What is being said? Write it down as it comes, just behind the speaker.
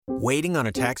Waiting on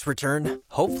a tax return?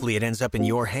 Hopefully it ends up in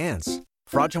your hands.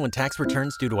 Fraudulent tax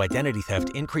returns due to identity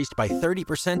theft increased by 30%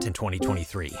 in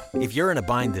 2023. If you're in a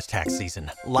bind this tax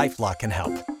season, LifeLock can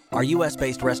help. Our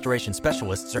U.S.-based restoration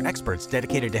specialists are experts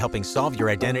dedicated to helping solve your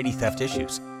identity theft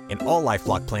issues. And all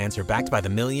LifeLock plans are backed by the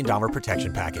 $1 Million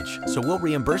Protection Package. So we'll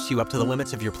reimburse you up to the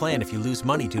limits of your plan if you lose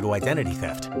money due to identity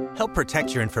theft. Help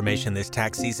protect your information this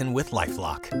tax season with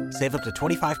LifeLock. Save up to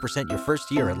 25% your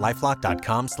first year at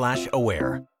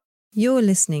LifeLock.com/aware. You're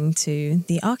listening to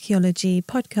the Archaeology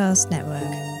Podcast Network.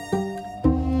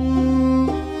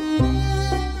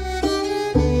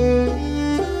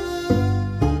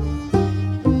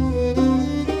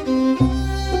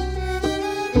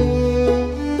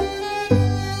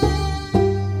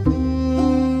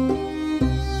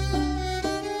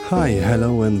 Hi,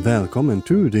 hello and welcome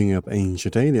to Digging Up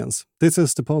Ancient Aliens. This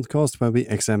is the podcast where we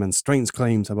examine strange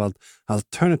claims about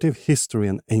alternative history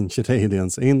and ancient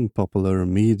aliens in popular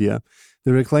media.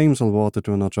 The reclaims of water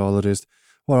to an archaeologist,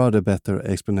 or are the better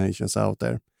explanations out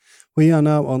there? We are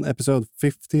now on episode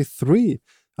 53.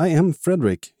 I am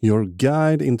Frederick, your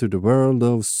guide into the world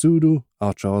of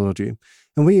pseudo-archaeology,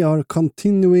 and we are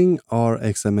continuing our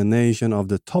examination of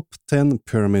the top 10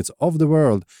 pyramids of the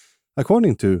world,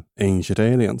 according to Ancient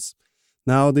Aliens.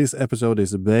 Now, this episode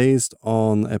is based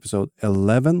on episode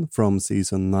 11 from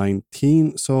season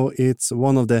 19, so it's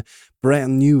one of the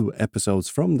brand new episodes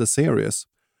from the series.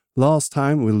 Last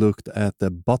time we looked at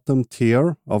the bottom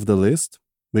tier of the list,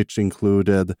 which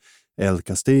included El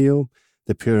Castillo,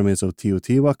 the pyramids of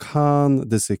Teotihuacan,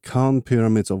 the Sican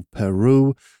pyramids of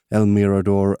Peru, El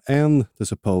Mirador, and the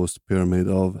supposed pyramid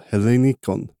of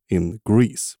Hellinikon in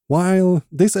Greece. While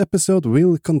this episode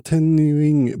will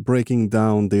continuing breaking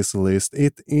down this list,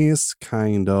 it is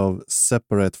kind of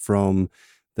separate from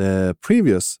the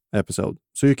previous episode.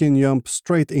 So you can jump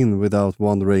straight in without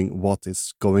wondering what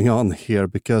is going on here,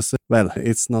 because, well,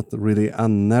 it's not really a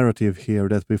narrative here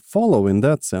that we follow in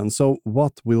that sense. So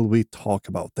what will we talk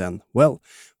about then? Well,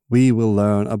 we will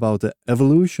learn about the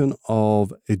evolution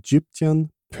of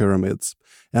Egyptian pyramids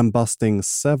and busting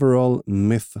several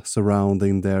myths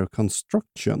surrounding their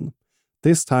construction.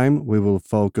 This time we will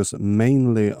focus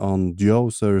mainly on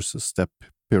Djoser's step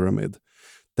pyramid.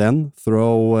 Then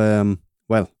throw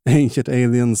Ancient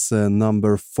Aliens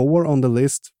number 4 on the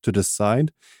list to the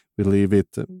side. We leave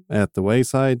it at the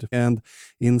wayside, and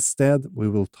instead we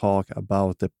will talk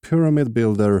about the pyramid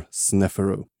builder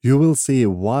Sneferu. You will see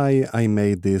why I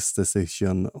made this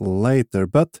decision later,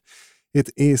 but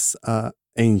it is a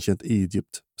Ancient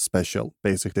Egypt special,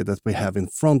 basically, that we have in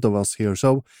front of us here.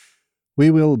 So we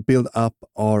will build up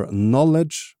our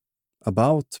knowledge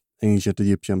about ancient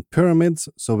Egyptian pyramids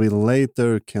so we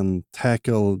later can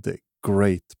tackle the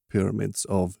Great Pyramids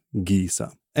of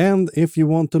Giza. And if you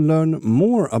want to learn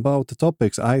more about the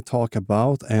topics I talk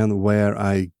about and where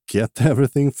I get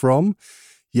everything from,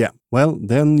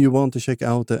 then you want to check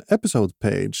out the episode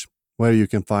page, where you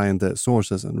can find the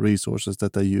sources and resources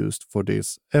that I used for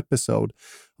this episode.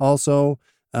 Also,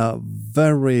 a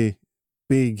very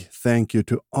big thank you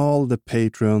to all the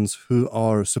patrons who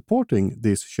are supporting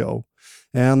this show.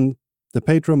 And the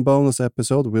Patreon bonus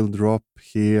episode will drop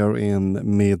here in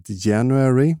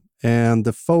mid-January, and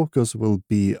the focus will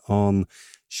be on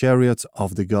Chariots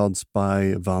of the Gods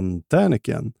by Van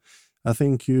Daniken. I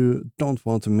think you don't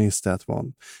want to miss that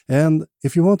one. And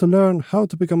if you want to learn how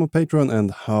to become a patron and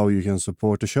how you can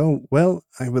support the show, well,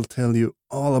 I will tell you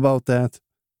all about that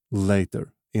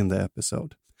later in the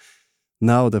episode.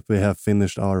 Now that we have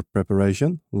finished our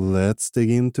preparation, let's dig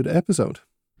into the episode.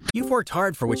 You've worked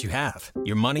hard for what you have.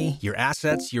 Your money, your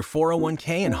assets, your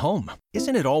 401k, and home.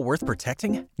 Isn't it all worth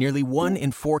protecting? Nearly 1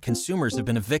 in 4 consumers have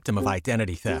been a victim of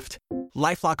identity theft.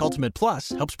 LifeLock Ultimate Plus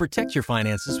helps protect your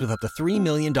finances with up to $3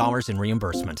 million in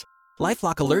reimbursement.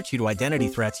 LifeLock alerts you to identity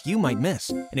threats you might miss.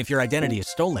 And if your identity is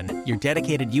stolen, your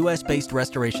dedicated U.S.-based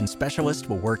restoration specialist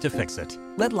will work to fix it.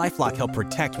 Let LifeLock help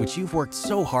protect what you've worked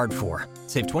so hard for.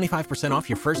 Save 25% off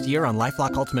your first year on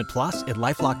LifeLock Ultimate Plus at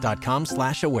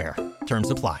LifeLock.com/aware. Terms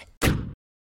apply.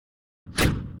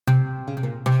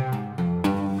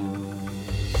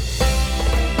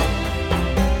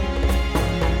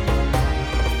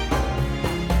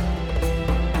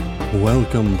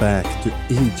 Welcome back to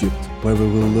Egypt, where we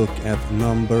will look at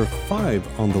number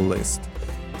 5 on the list.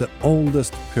 The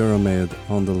oldest pyramid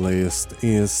on the list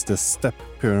is the Step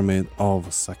Pyramid of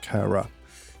Saqqara.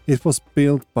 It was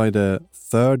built by the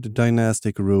 3rd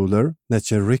dynastic ruler,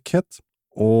 Necherikhet,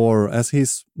 or as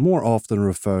he's more often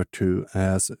referred to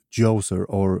as Djoser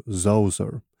or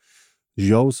Zoser.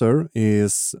 Djoser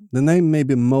is the name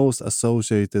maybe most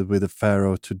associated with the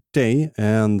pharaoh today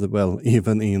and, well,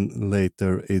 even in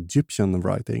later Egyptian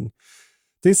writing.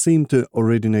 This seemed to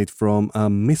originate from a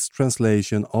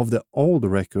mistranslation of the old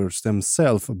records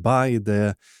themselves by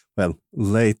the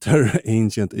later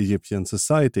ancient Egyptian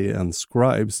society and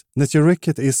scribes.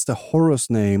 Netirikhet is the Horus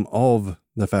name of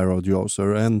the pharaoh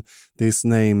Djoser, and this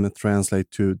name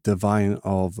translates to divine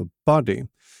of body.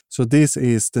 So this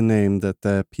is the name that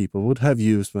the people would have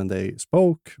used when they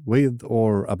spoke with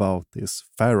or about this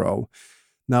pharaoh.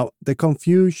 Now, the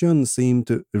confusion seemed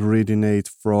to originate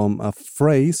from a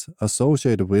phrase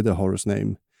associated with the Horus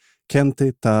name,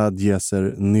 Kenti ta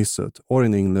Djeser Nisut, or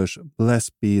in English,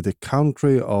 blessed be the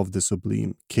country of the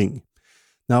sublime king.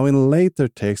 Now, in later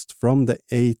text from the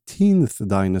 18th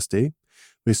dynasty,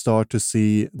 we start to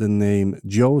see the name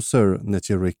Djoser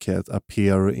Netirikhet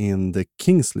appear in the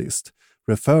king's list,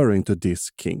 referring to this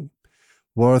king.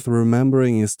 Worth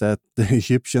remembering is that the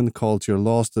Egyptian culture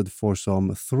lasted for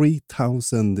some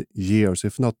 3,000 years,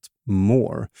 if not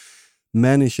more.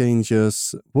 Many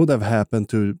changes would have happened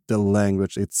to the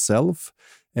language itself.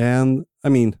 And,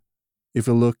 if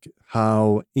you look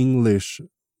how English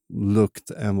looked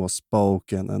and was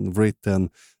spoken and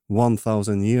written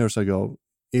 1,000 years ago,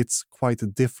 it's quite a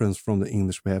difference from the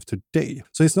English we have today.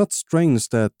 So it's not strange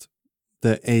that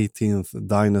the 18th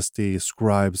dynasty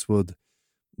scribes would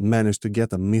manage to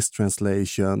get a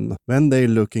mistranslation when they're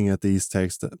looking at these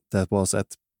texts that was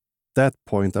at that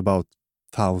point about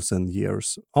 1,000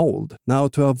 years old. Now,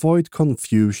 to avoid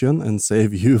confusion and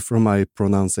save you from my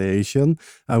pronunciation,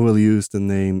 I will use the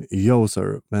name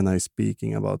Djoser when I'm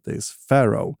speaking about this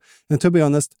pharaoh. And to be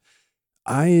honest,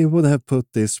 I would have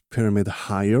put this pyramid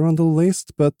higher on the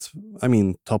list, but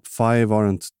top 5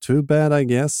 aren't too bad, I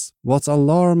guess. What's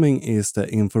alarming is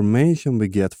the information we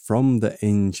get from the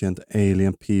ancient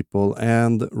alien people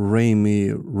and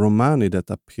Remi Romani that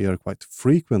appear quite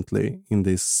frequently in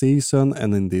this season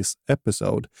and in this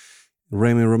episode.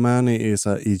 Remi Romani is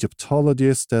an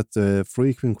Egyptologist that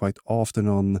frequent quite often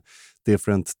on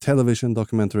different television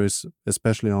documentaries,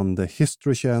 especially on the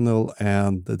History Channel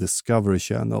and the Discovery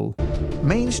Channel.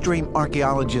 Mainstream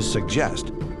archaeologists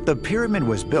suggest the pyramid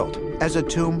was built as a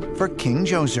tomb for King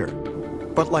Djoser.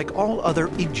 But like all other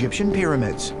Egyptian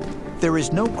pyramids, there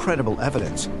is no credible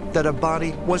evidence that a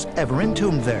body was ever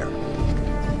entombed there.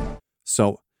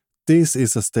 So, this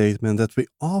is a statement that we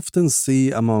often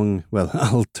see among,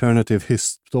 alternative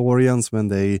historians when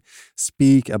they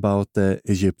speak about the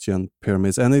Egyptian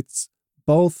pyramids, and it's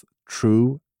both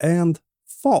true and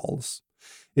false.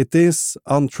 It is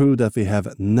untrue that we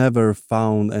have never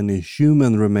found any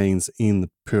human remains in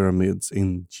pyramids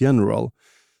in general.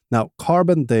 Now,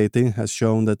 carbon dating has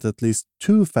shown that at least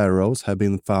 2 pharaohs have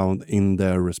been found in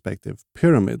their respective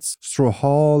pyramids.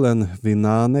 Strohal and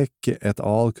Vinanek et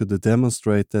al. Could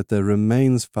demonstrate that the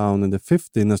remains found in the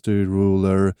 5th dynasty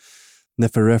ruler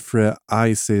Neferefre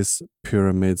Isis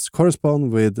pyramids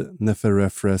correspond with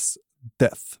Neferefre's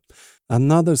death.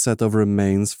 Another set of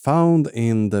remains found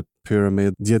in the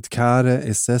pyramid Djedkare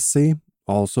Essesi,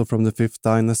 also from the 5th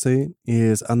dynasty,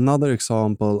 is another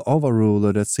example of a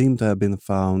ruler that seemed to have been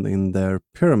found in their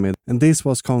pyramid. And this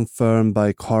was confirmed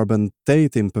by carbon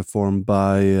dating performed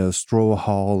by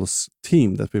Strohal's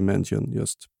team that we mentioned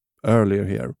just earlier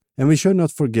here. And we should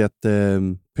not forget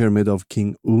the pyramid of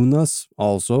King Unas,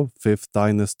 also 5th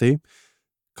dynasty,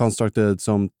 constructed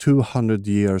some 200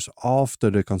 years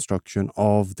after the construction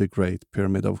of the Great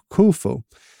Pyramid of Khufu.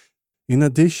 In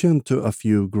addition to a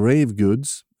few grave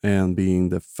goods, and being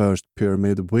the first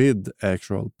pyramid with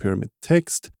actual pyramid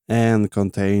text and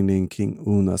containing King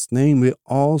Unas' name, we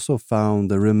also found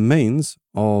the remains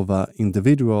of an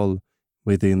individual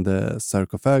within the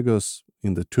sarcophagus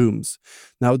in the tombs.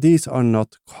 Now, these are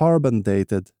not carbon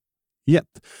dated yet,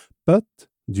 but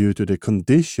due to the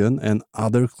condition and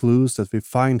other clues that we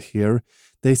find here,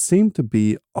 they seem to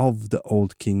be of the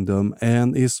Old Kingdom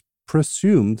and is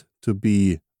presumed to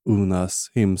be Unas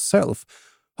himself.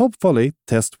 Hopefully,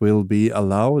 tests will be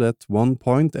allowed at one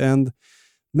point, and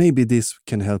maybe this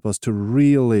can help us to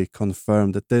really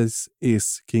confirm that this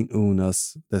is King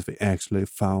Unas that we actually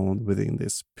found within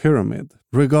this pyramid.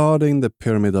 Regarding the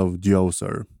pyramid of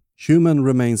Djoser, human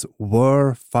remains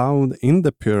were found in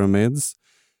the pyramids.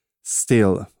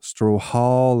 Still,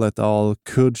 Strohal et al.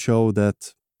 Could show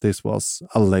that this was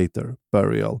a later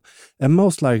burial, and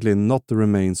most likely not the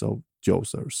remains of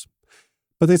Djoser's.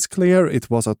 But it's clear it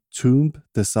was a tomb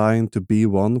designed to be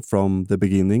one from the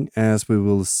beginning, as we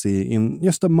will see in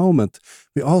just a moment.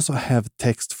 We also have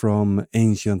text from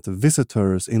ancient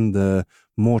visitors in the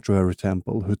mortuary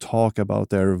temple who talk about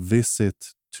their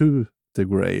visit to the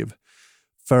grave.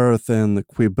 Firth and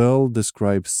Quibble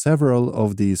describe several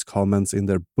of these comments in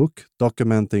their book,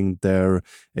 documenting their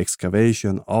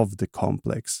excavation of the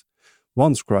complex.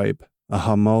 One scribe,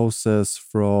 a Moses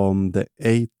from the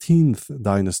 18th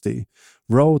dynasty,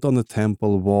 wrote on the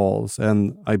temple walls,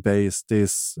 and I based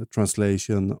this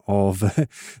translation of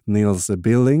Niels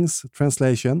Billings'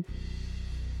 translation.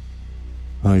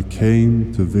 I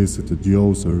came to visit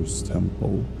Djoser's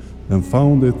temple and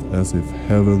found it as if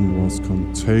heaven was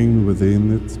contained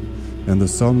within it and the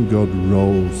sun god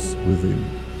rose within.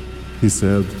 He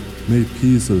said, "May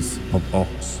pieces of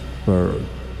ox, bird,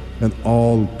 and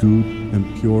all good and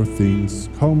pure things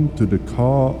come to the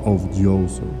car of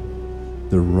Djoser,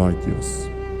 the righteous.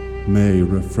 May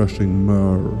refreshing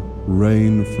myrrh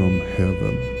rain from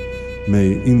heaven.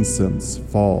 May incense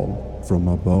fall from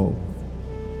above."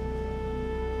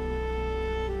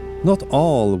 Not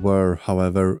all were,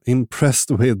 however, impressed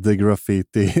with the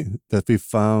graffiti that we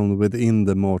found within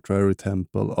the mortuary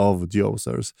temple of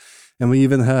Djoser's, and we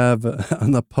even have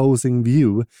an opposing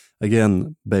view,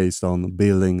 again based on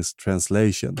Billings'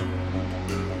 translation.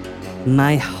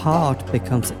 My heart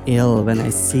becomes ill when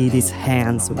I see these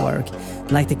hands work,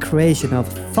 like the creation of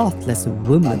thoughtless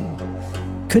women.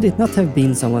 Could it not have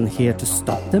been someone here to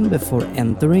stop them before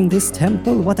entering this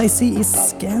temple? What I see is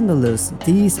scandalous.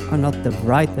 These are not the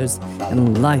writers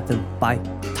enlightened by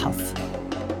tough.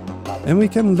 And we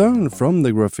can learn from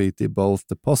the graffiti both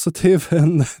the positive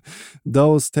and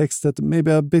those texts that may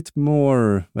be a bit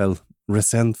more,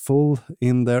 resentful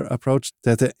in their approach,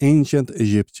 that the ancient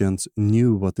Egyptians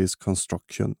knew what this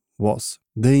construction was.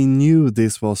 They knew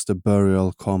this was the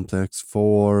burial complex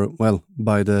for,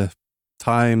 by the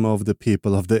time of the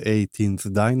people of the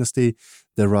 18th dynasty,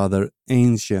 the rather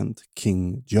ancient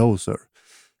King Djoser.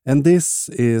 And this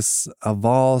is a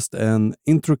vast and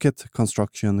intricate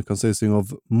construction consisting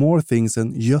of more things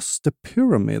than just the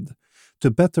pyramid. To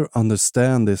better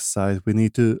understand this site, we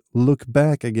need to look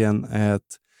back again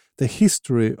at the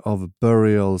history of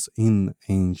burials in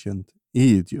ancient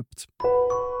Egypt.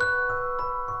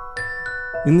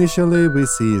 Initially, we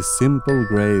see simple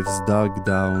graves dug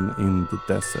down in the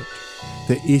desert.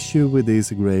 The issue with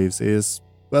these graves is,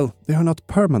 they are not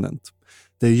permanent.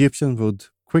 The Egyptians would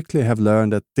quickly have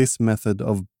learned that this method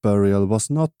of burial was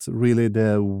not really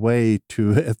the way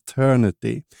to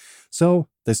eternity. So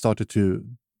they started to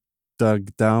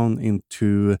dug down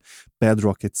into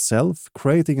bedrock itself,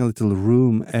 creating a little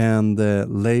room, and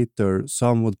later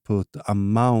some would put a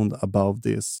mound above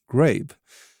this grave.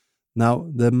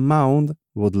 Now, the mound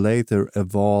would later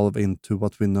evolve into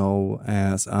what we know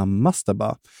as a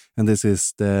mastaba, and this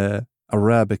is the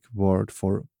Arabic word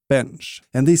for bench.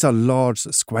 And these are large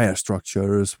square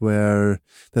structures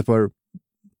that were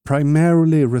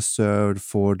primarily reserved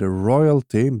for the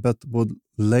royalty, but would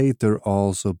later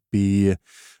also be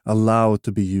allowed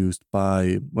to be used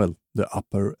by, the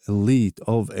upper elite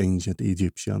of ancient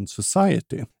Egyptian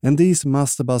society. And these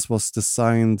mastabas was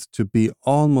designed to be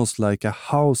almost like a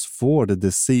house for the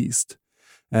deceased.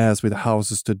 As with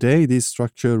houses today, this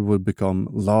structure would become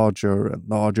larger and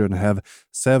larger and have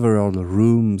several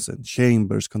rooms and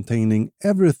chambers containing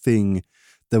everything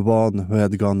the one who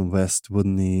had gone west would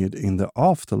need in the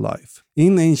afterlife.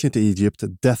 In ancient Egypt,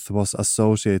 death was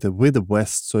associated with the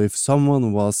west, so if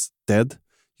someone was dead,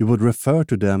 you would refer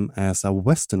to them as a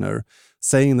Westerner.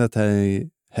 Saying that they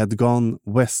had gone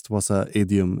west was an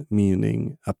idiom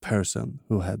meaning a person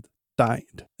who had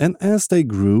died. And as they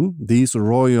grew, these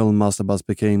royal mastabas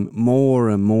became more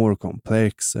and more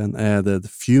complex and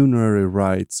added funerary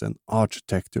rites and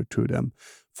architecture to them.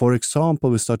 For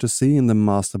example, we start to see in the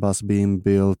mastabas being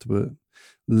built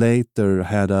later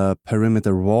had a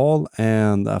perimeter wall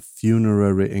and a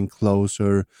funerary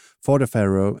enclosure for the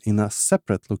pharaoh in a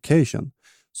separate location.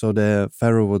 So the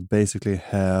pharaoh would basically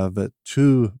have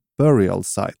two burial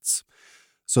sites.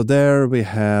 So there we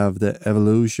have the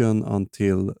evolution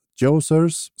until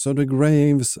Djoser's. So the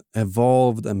graves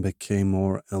evolved and became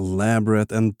more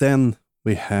elaborate. And then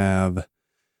we have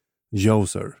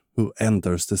Djoser, who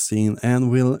enters the scene and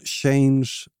will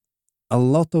change a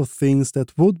lot of things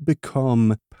that would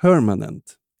become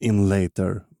permanent in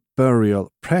later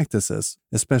burial practices,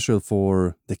 especially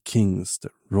for the kings,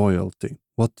 the royalty.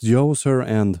 What Djoser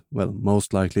and,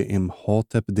 most likely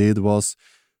Imhotep did was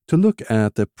to look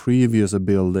at the previous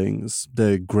buildings,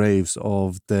 the graves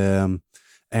of the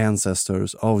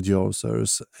ancestors of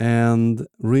Djoser's, and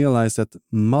realize that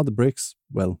mud bricks,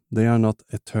 they are not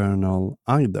eternal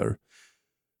either.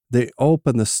 They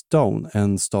opened the stone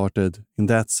and started, in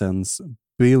that sense,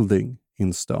 building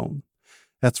in stone.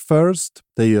 At first,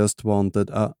 they just wanted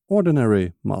an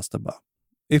ordinary mastaba.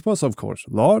 It was, of course,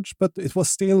 large, but it was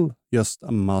still just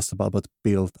a mastaba, but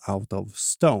built out of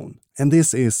stone. And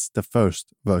this is the first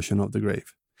version of the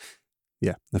grave.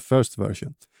 Yeah, the first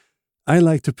version. I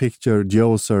like to picture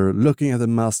Djoser looking at the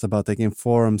mastaba taking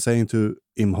form, saying to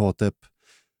Imhotep,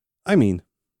 I mean,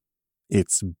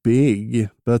 it's big,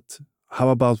 but how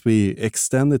about we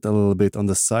extend it a little bit on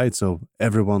the side so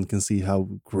everyone can see how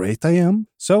great I am?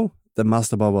 So the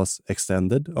mastaba was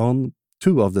extended on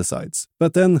 2 of the sides.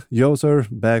 But then Djoser,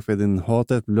 back with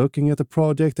Imhotep, looking at the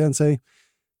project and say,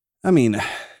 I mean,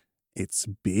 it's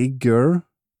bigger,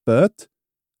 but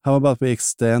how about we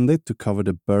extend it to cover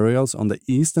the burials on the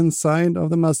eastern side of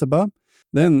the mastaba?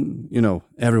 Then,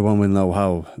 everyone will know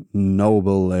how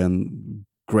noble and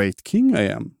great king I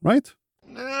am, right?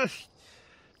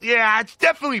 Yeah, it's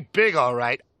definitely big, all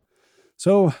right.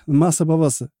 So the mastaba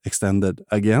was extended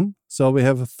again. So we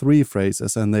have 3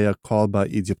 phrases, and they are called by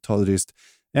Egyptologists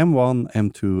M1,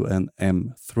 M2, and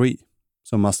M3.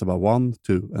 So mastaba 1,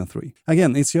 2, and 3.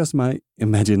 Again, it's just my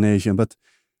imagination, but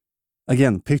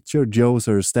again, picture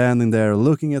Djoser standing there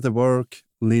looking at the work,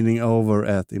 leaning over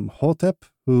at Imhotep,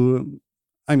 who,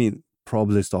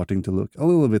 probably starting to look a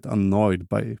little bit annoyed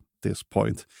by this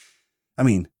point.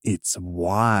 It's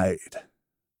wide.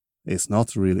 It's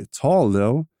not really tall,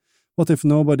 though. What if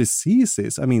nobody sees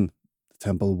this? The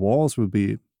temple walls will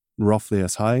be roughly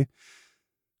as high.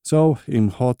 So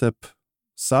Imhotep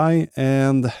sigh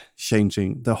and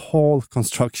changing the whole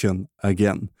construction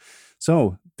again.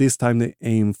 So this time they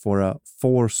aim for a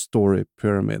 4-story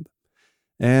pyramid.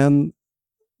 And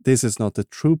this is not the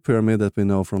true pyramid that we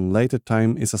know from later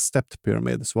time. It's a stepped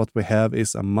pyramid. So what we have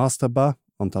is a mastaba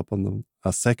on top of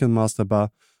a second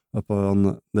mastaba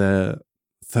upon the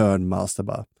third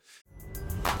mastaba.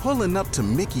 Pulling up to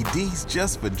Mickey D's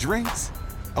just for drinks?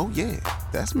 Oh yeah,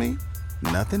 that's me.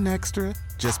 Nothing extra,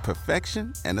 just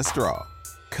perfection and a straw.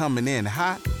 Coming in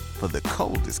hot for the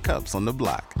coldest cups on the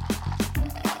block.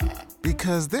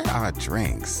 Because there are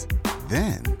drinks.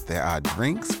 Then there are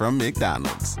drinks from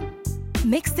McDonald's.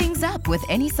 Mix things up with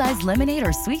any size lemonade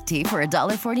or sweet tea for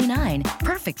 $1.49.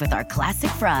 Perfect with our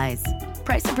classic fries.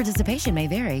 Price and participation may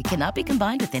vary. Cannot be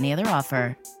combined with any other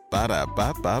offer.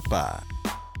 Ba-da-ba-ba-ba.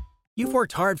 You've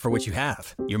worked hard for what you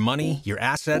have. Your money, your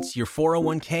assets, your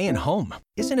 401k, and home.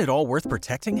 Isn't it all worth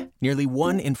protecting? Nearly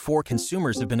 1 in 4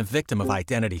 consumers have been a victim of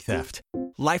identity theft.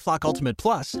 LifeLock Ultimate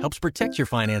Plus helps protect your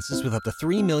finances with up to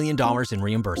 $3 million in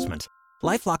reimbursement.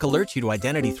 LifeLock alerts you to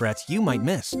identity threats you might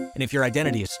miss. And if your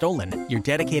identity is stolen, your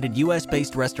dedicated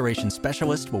U.S.-based restoration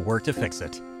specialist will work to fix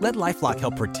it. Let LifeLock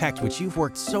help protect what you've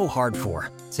worked so hard for.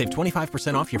 Save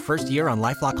 25% off your first year on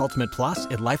LifeLock Ultimate Plus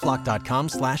at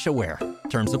LifeLock.com/aware.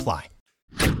 Terms apply.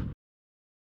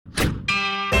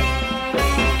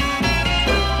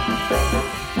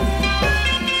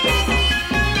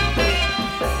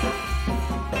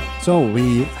 So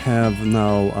we have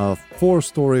now a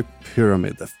 4-story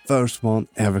pyramid, the first one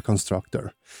ever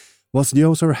constructed. Was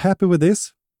Djoser happy with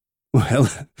this? Well,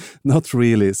 not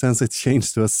really, since it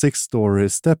changed to a 6-story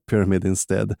step pyramid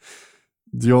instead.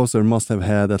 Djoser must have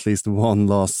had at least one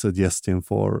last suggestion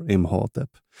for Imhotep.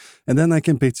 And then I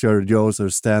can picture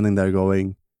Djoser standing there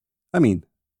going,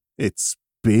 it's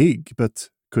big, but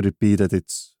could it be that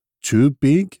it's too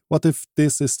big? What if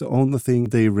this is the only thing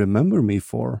they remember me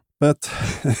for? But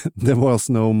there was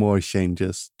no more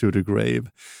changes to the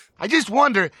grave. I just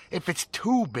wonder if it's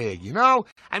too big, Are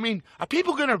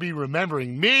people going to be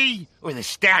remembering me or the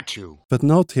statue? But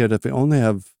note here that we only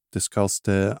have discussed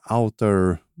the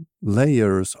outer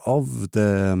layers of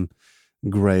the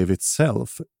grave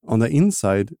itself. On the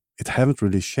inside, it haven't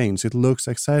really changed. It looks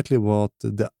exactly what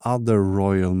the other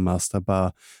royal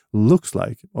mastaba looks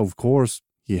like. Of course,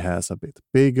 he has a bit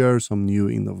bigger, some new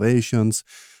innovations.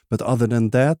 But other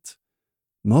than that,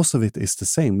 most of it is the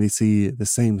same. We see the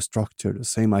same structure, the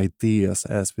same ideas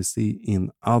as we see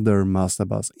in other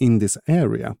mastabas in this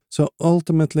area. So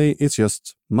ultimately, it's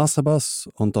just mastabas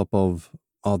on top of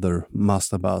other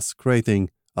mastabas, creating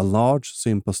a large,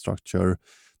 simple structure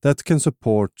that can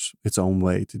support its own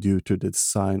weight due to the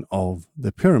design of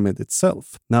the pyramid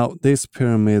itself. Now, this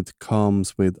pyramid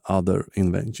comes with other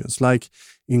inventions, like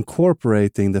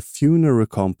incorporating the funerary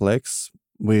complex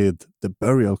with the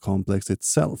burial complex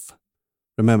itself.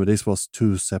 Remember, this was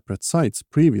 2 separate sites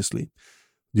previously.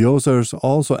 Djoser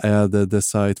also added the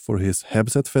site for his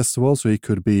Hebset festival so he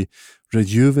could be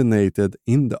rejuvenated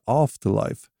in the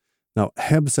afterlife. Now,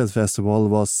 Hebset festival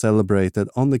was celebrated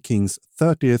on the king's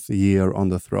 30th year on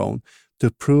the throne to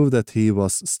prove that he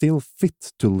was still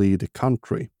fit to lead the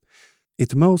country.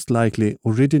 It most likely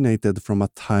originated from a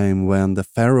time when the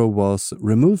pharaoh was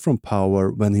removed from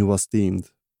power when he was deemed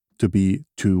to be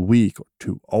too weak or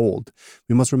too old.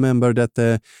 We must remember that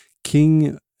the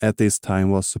king at this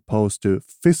time was supposed to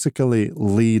physically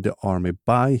lead the army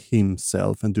by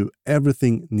himself and do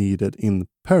everything needed in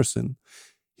person.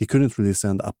 he couldn't really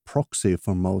send a proxy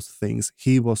for most things.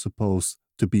 He was supposed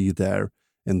to be there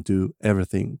and do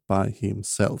everything by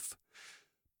himself.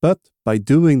 But by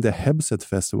doing the Hebset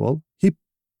festival, he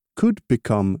could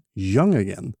become young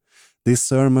again. This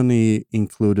ceremony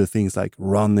included things like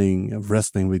running,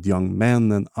 wrestling with young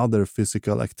men, and other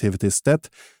physical activities that,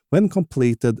 when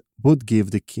completed, would give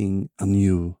the king a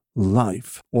new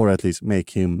life, or at least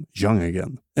make him young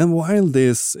again. And while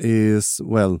this is,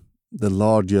 well, the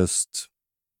largest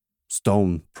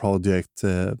stone project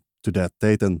to that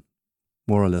date, and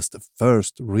more or less the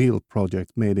first real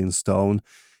project made in stone,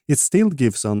 it still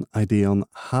gives an idea on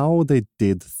how they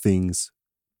did things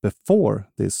before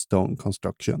this stone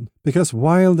construction. Because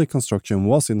while the construction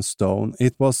was in stone,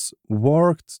 it was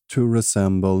worked to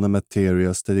resemble the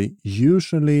materials that they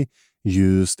usually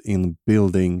used in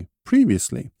building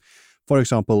previously. For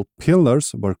example,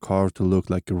 pillars were carved to look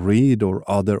like reed or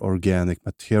other organic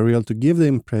material to give the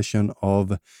impression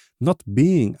of not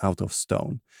being out of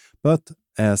stone, but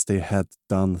as they had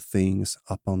done things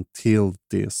up until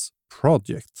this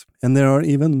project. And there are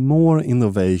even more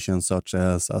innovations, such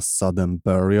as a sudden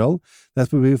burial,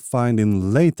 that we will find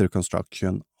in later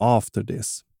construction after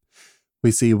this.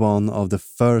 We see one of the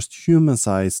first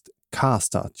human-sized Ka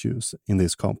statues in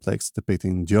this complex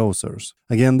depicting Djosers.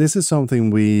 Again, this is something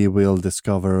we will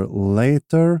discover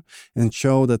later and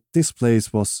show that this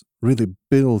place was really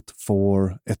built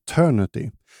for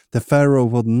eternity. The pharaoh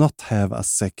would not have a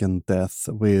second death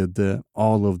with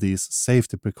all of these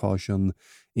safety precautions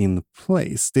in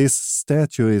place. This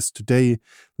statue is today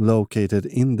located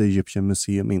in the Egyptian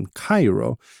Museum in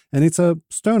Cairo, and it's a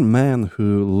stern man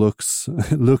who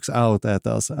looks out at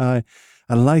us. I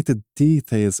like the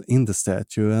details in the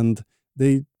statue, and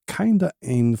they kind of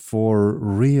aim for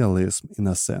realism in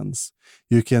a sense.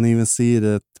 You can even see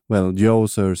that, well,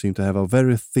 Djoser seems to have a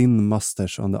very thin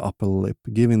mustache on the upper lip,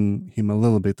 giving him a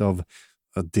little bit of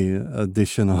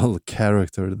additional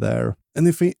character there. And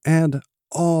if we add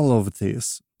all of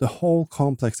this, the whole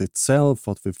complex itself,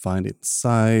 what we find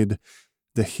inside,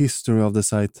 the history of the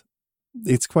site,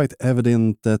 it's quite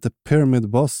evident that the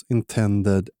pyramid was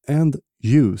intended and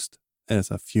used as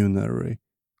a funerary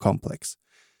complex.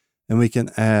 And we can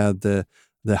add the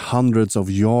hundreds of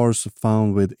jars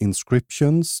found with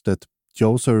inscriptions that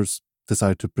Djoser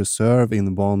decided to preserve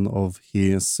in one of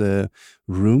his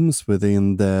rooms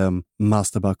within the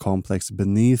mastaba complex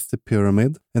beneath the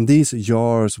pyramid. And these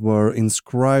jars were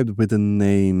inscribed with the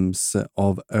names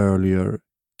of earlier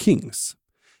kings.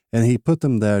 And he put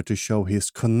them there to show his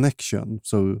connection.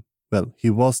 So, well, he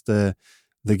was the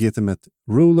legitimate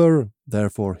ruler,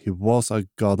 therefore he was a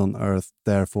god on earth,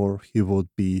 therefore he would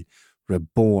be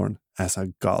reborn as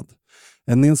a god.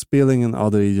 And Niels Billing and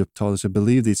other Egyptologists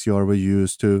believe these jars were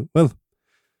used to, well,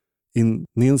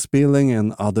 Niels Billing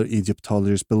and other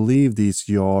Egyptologists believe these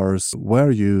jars were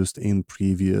used in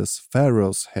previous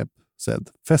pharaohs'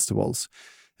 Hebset festivals.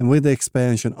 And with the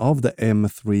expansion of the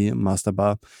M3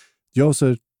 mastaba,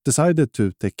 Djoser decided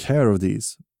to take care of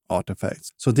these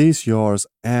artifacts. So these jars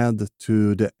add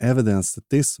to the evidence that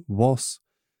this was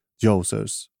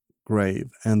Djoser's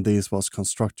grave, and this was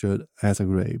constructed as a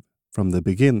grave from the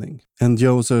beginning. And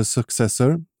Djoser's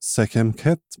successor,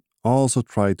 Sekhemkhet, also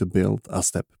tried to build a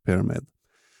step pyramid.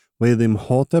 With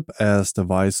Imhotep as the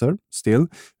vizier, still,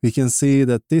 we can see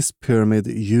that this pyramid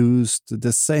used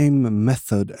the same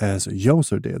method as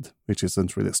Djoser did, which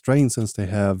isn't really strange since they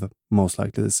have most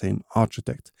likely the same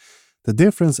architect. The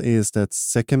difference is that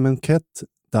Sekhemkhet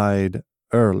died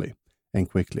early and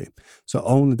quickly, so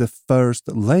only the first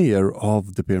layer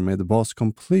of the pyramid was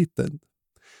completed.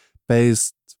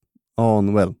 Based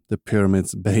on, well, the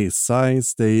pyramid's base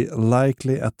size, they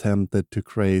likely attempted to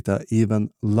create an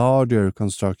even larger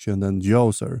construction than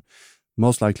Djoser,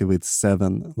 most likely with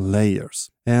 7 layers.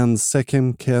 And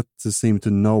Sekhemkhet seemed to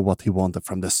know what he wanted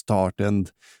from the start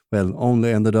and, well,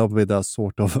 only ended up with a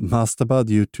sort of mastaba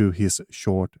due to his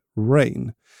short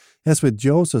reign. As with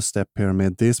Djoser's step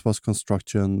pyramid, this was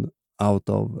construction out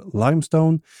of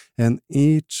limestone, and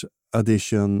each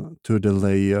addition to the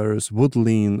layers would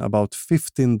lean about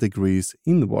 15 degrees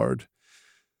inward.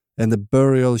 And the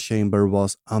burial chamber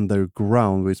was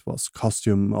underground, which was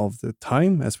custom of the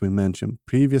time, as we mentioned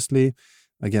previously.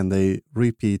 Again, they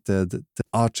repeated the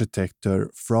architecture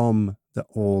from the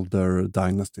older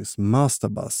dynasty's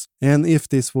mastabas. And if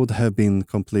this would have been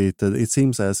completed, it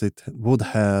seems as it would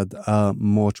have a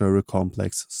mortuary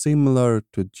complex similar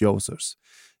to Djoser's.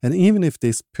 And even if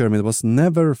this pyramid was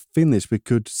never finished, we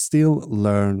could still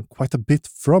learn quite a bit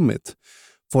from it.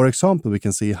 For example, we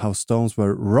can see how stones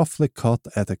were roughly cut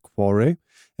at a quarry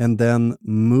and then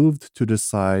moved to the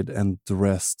side and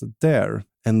dressed there,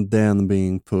 and then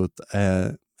being put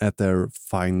at their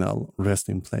final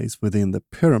resting place within the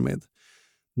pyramid.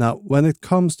 Now, when it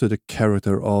comes to the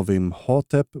character of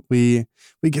Imhotep, we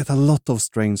get a lot of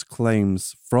strange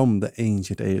claims from the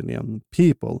ancient alien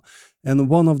people, and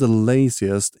one of the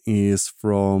laziest is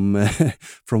from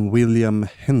William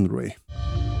Henry.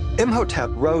 Imhotep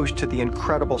rose to the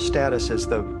incredible status as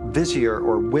the vizier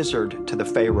or wizard to the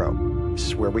pharaoh. This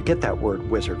is where we get that word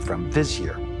wizard from,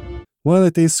 vizier. Well,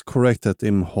 it is correct that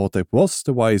Imhotep was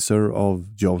the vizier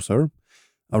of Djoser,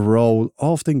 a role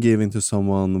often given to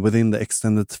someone within the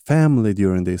extended family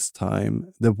during this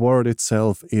time. The word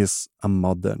itself is a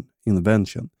modern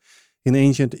invention. In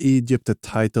ancient Egypt, the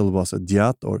title was a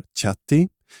Djat or Chatti,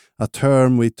 a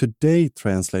term we today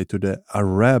translate to the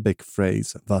Arabic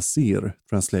phrase Wazir.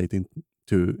 Translating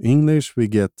to English, we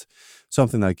get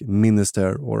something like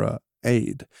minister or a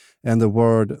aid. And the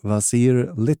word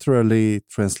Wazir literally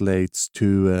translates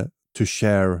to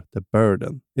share the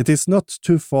burden. It is not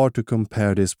too far to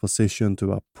compare this position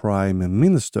to a prime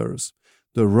minister's.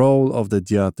 The role of the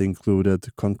Djat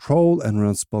included control and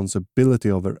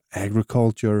responsibility over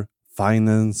agriculture,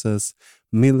 finances,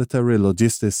 military,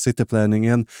 logistics, city planning,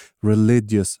 and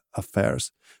religious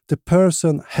affairs. The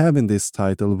person having this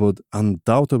title would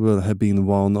undoubtedly have been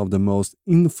one of the most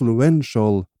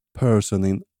influential person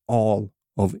in all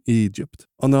of Egypt.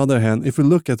 On the other hand, if we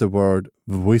look at the word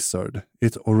wizard,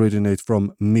 it originates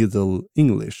from Middle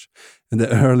English, and the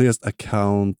earliest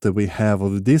account that we have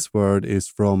of this word is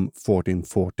from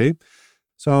 1440,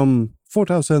 some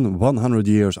 4,100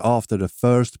 years after the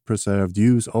first preserved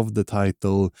use of the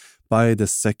title by the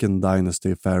second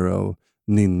dynasty pharaoh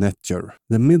Ninetjer.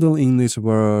 The Middle English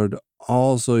word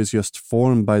also is just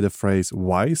formed by the phrase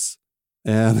wise,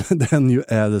 and then you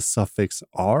add a suffix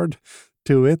ard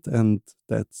to it, and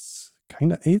that's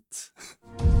kind of it.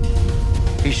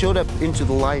 He showed up into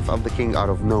the life of the king out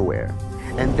of nowhere,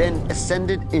 and then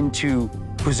ascended into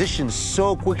position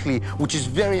so quickly, which is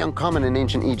very uncommon in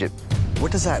ancient Egypt.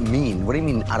 What does that mean? What do you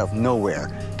mean out of nowhere?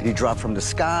 Did he drop from the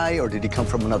sky, or did he come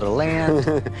from another land?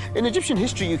 In Egyptian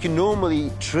history, you can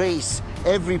normally trace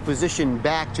every position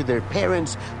back to their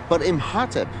parents, but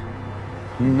Imhotep,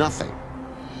 nothing.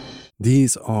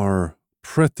 These are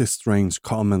pretty strange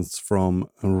comments from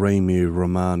Rami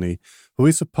Romani, who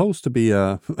is supposed to be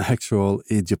an actual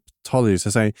Egyptologist.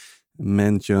 As I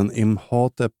mentioned,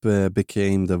 Imhotep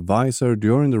became the vizier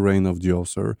during the reign of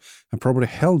Djoser and probably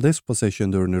held this position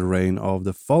during the reign of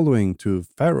the following two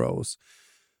pharaohs.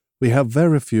 We have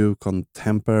very few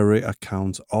contemporary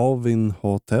accounts of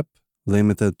Imhotep,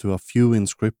 limited to a few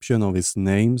inscriptions of his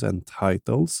names and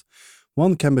titles.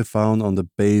 One can be found on the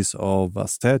base of a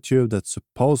statue that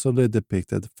supposedly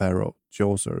depicted Pharaoh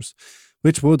Djoser,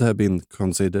 which would have been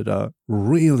considered a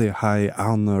really high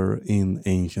honor in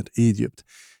ancient Egypt.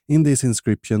 In this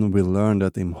inscription, we learn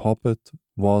that Imhotep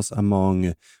was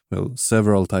among,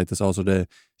 several titles, also the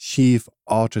chief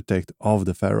architect of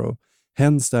the pharaoh.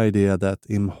 Hence the idea that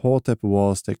Imhotep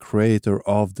was the creator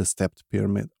of the stepped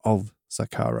pyramid of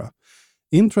Saqqara.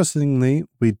 Interestingly,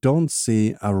 we don't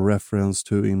see a reference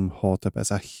to Imhotep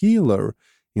as a healer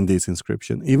in this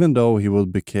inscription, even though he will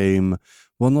become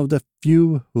one of the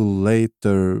few who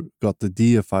later got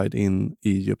deified in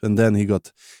Egypt, and then he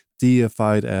got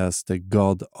deified as the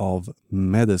god of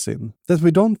medicine. That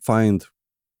we don't find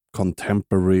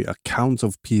contemporary accounts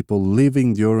of people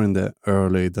living during the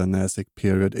early dynastic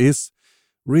period is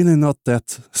really not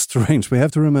that strange. We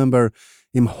have to remember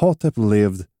Imhotep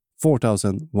lived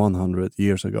 4,100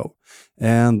 years ago,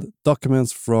 and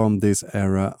documents from this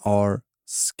era are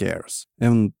scarce,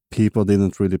 and people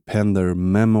didn't really pen their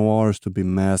memoirs to be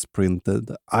mass printed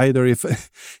either.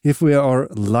 If we are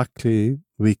lucky,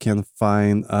 we can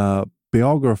find a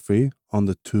biography on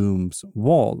the tomb's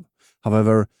wall.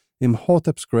 However,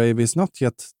 Imhotep's grave is not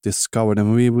yet discovered,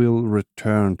 and we will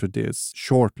return to this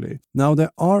shortly. Now,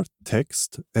 there are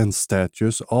texts and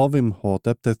statues of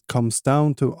Imhotep that comes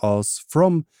down to us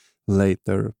from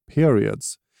later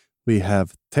periods. We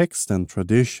have texts and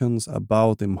traditions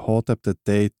about Imhotep that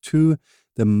date to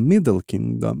the Middle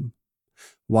Kingdom.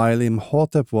 While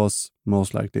Imhotep was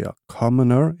most likely a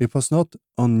commoner, it was not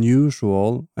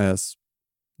unusual, as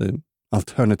the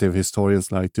alternative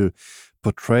historians like to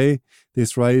portray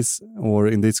this race, or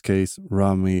in this case,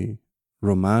 Rami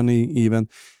Romani even.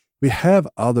 We have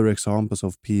other examples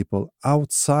of people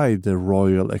outside the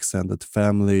royal extended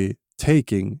family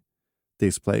taking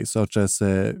this place, such as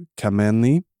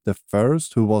Khamenei the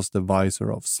First, who was the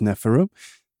vizier of Sneferu,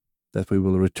 that we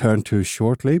will return to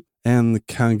shortly. And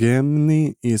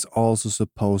Khamenei is also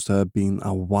supposed to have been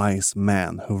a wise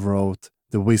man who wrote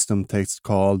the wisdom text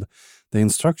called The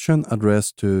Instruction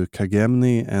Addressed to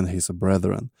Khamenei and His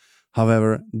Brethren.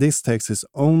 However, this text is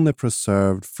only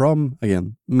preserved from,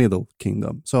 again, Middle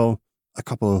Kingdom, so a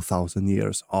couple of thousand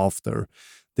years after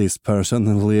this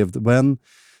person lived. Then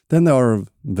there are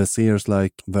viziers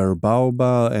like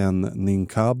Verbauba and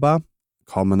Ninkaba,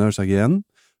 commoners again,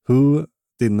 who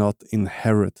did not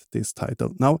inherit this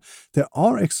title. Now, there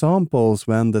are examples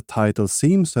when the title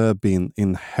seems to have been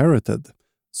inherited,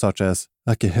 such as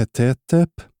Akhehetep,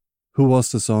 who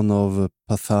was the son of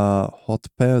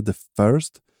Ptahhotep I.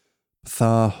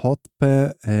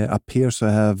 Ptahhotep appears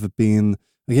to have been,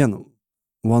 again,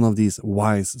 one of these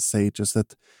wise sages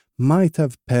that might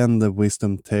have penned the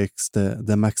wisdom text,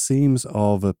 the Maxims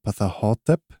of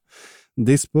Ptahhotep.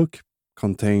 This book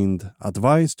contained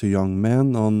advice to young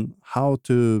men on how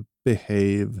to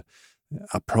behave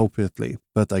appropriately.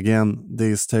 But again,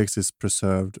 this text is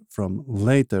preserved from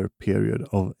later period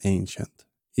of ancient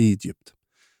Egypt.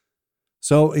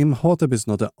 So Imhotep is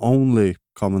not the only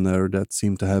commoner that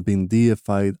seemed to have been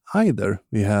deified either.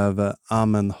 We have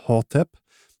Amenhotep,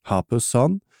 Hapu's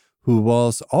son, who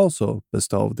was also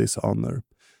bestowed this honor.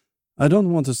 I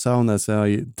don't want to sound as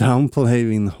I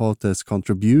downplay Imhotep's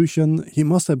contribution. He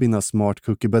must have been a smart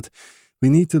cookie, but we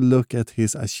need to look at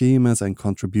his achievements and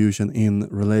contribution in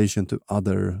relation to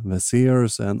other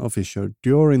viziers and officials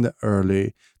during the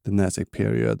early dynastic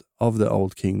period of the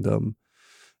Old Kingdom,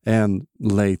 and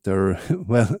later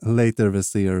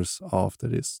viziers after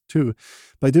this too.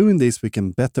 By doing this, we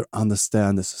can better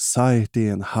understand the society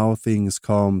and how things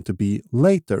come to be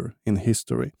later in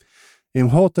history.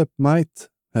 Imhotep might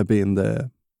have been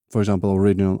for example,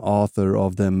 original author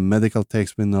of the medical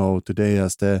text we know today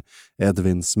as the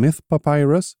Edwin Smith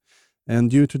Papyrus, and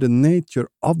due to the nature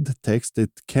of the text,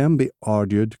 it can be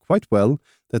argued quite well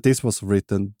that this was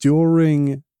written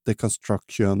during the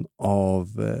construction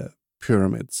of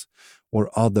pyramids or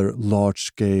other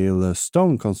large-scale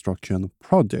stone construction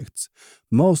projects.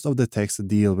 Most of the texts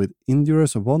deal with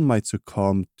injuries one might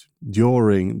succumb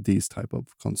during these type of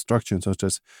constructions, such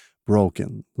as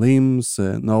broken limbs,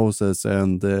 noses,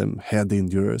 and head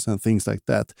injuries and things like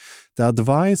that. The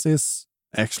advice is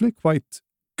actually quite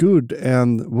good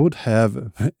and would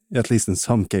have, at least in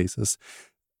some cases,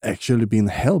 actually been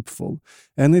helpful.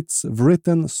 And it's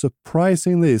written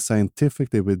surprisingly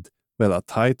scientifically with, well, a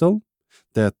title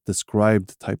that described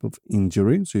the type of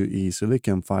injury, so you easily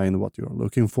can find what you're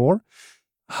looking for,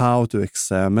 how to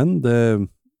examine the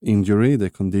injury, the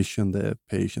condition the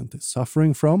patient is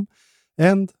suffering from,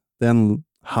 and then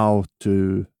how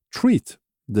to treat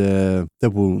the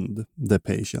wound, the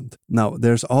patient. Now,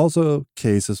 there's also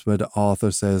cases where the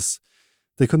author says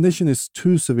the condition is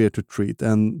too severe to treat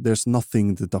and there's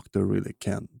nothing the doctor really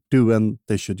can do, and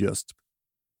they should just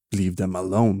leave them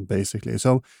alone, basically.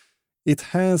 So it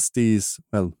has these,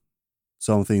 well,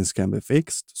 some things can be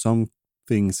fixed, some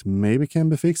things maybe can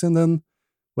be fixed, and then,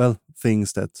 well,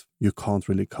 things that you can't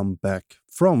really come back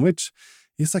from, which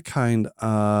is a kind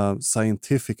of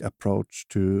scientific approach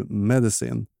to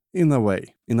medicine, in a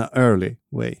way, in an early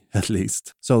way at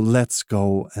least. So let's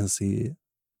go and see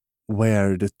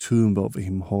where the tomb of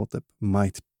Imhotep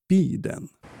might be then.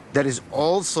 That is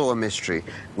also a mystery.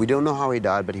 We don't know how he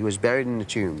died, but he was buried in a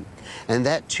tomb. And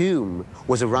that tomb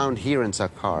was around here in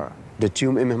Saqqara. The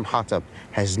tomb of Imhotep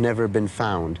has never been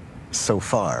found. So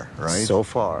far, right? So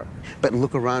far. But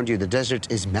look around you, the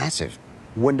desert is massive.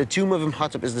 When the tomb of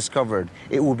Imhotep is discovered,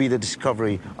 it will be the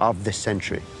discovery of the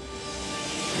century.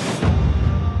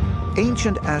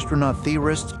 Ancient astronaut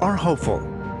theorists are hopeful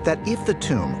that if the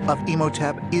tomb of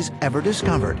Imhotep is ever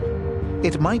discovered,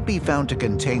 it might be found to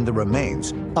contain the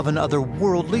remains of an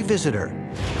otherworldly visitor.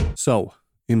 So,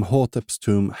 Imhotep's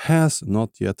tomb has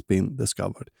not yet been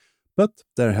discovered, but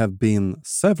there have been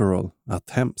several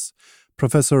attempts.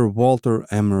 Professor Walter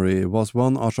Emery was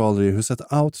one archaeologist who set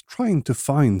out trying to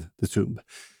find the tomb.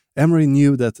 Emery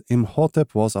knew that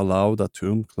Imhotep was allowed a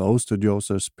tomb close to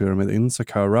Djoser's pyramid in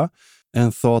Saqqara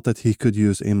and thought that he could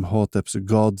use Imhotep's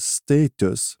god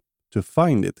status to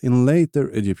find it. In later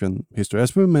Egyptian history,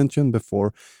 as we mentioned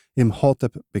before,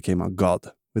 Imhotep became a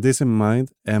god. With this in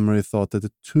mind, Emery thought that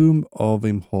the tomb of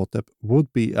Imhotep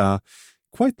would be a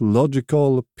quite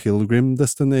logical pilgrim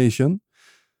destination.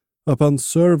 Upon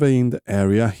surveying the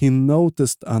area, he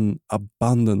noticed an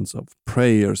abundance of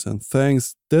prayers and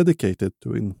thanks dedicated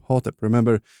to Imhotep.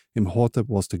 Remember, Imhotep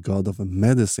was the god of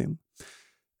medicine.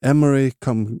 Emery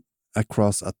came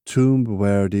across a tomb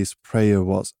where this prayer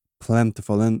was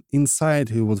plentiful, and inside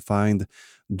he would find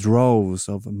droves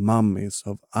of mummies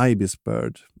of ibis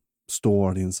bird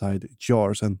stored inside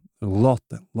jars, and a lot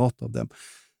of them.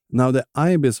 Now, the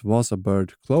ibis was a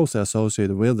bird closely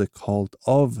associated with the cult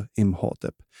of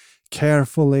Imhotep.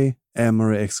 Carefully,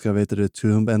 Emery excavated the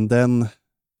tomb, and then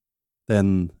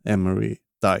Then Emery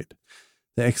died.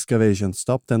 The excavation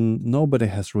stopped and nobody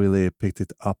has really picked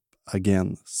it up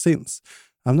again since.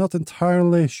 I'm not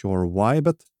entirely sure why,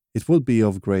 but it would be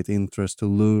of great interest to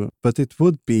learn.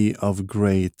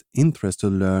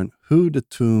 Who the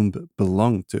tomb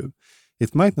belonged to.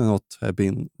 It might not have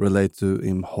been related to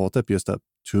Imhotep, just a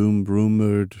tomb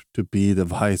rumored to be the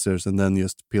viziers, and then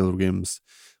just pilgrims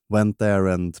went there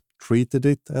and treated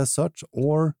it as such,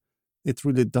 or it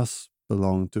really does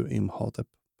belong to Imhotep.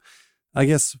 I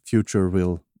guess future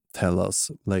will tell us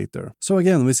later. So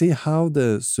again, we see how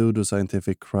the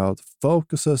pseudoscientific crowd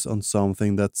focuses on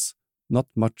something that's not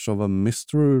much of a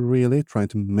mystery really, trying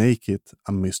to make it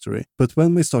a mystery. But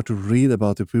when we start to read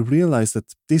about it, we realize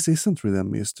that this isn't really a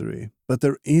mystery. But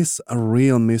there is a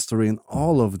real mystery in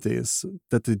all of this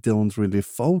that they don't really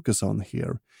focus on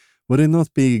here. Would it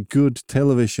not be good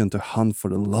television to hunt for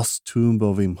the lost tomb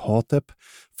of Imhotep,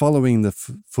 following the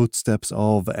footsteps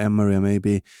of Emery, and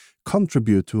maybe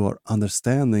contribute to our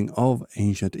understanding of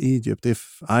ancient Egypt?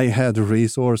 If I had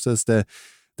resources, the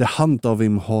Hunt of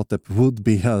Imhotep would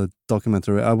be a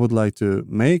documentary I would like to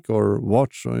make or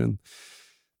watch,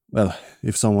 well,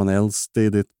 if someone else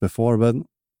did it before, but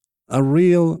a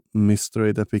real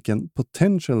mystery that we can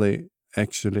potentially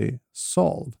actually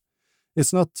solve.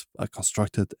 It's not a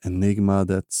constructed enigma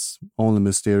that's only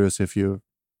mysterious if you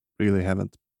really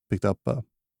haven't picked up a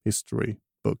history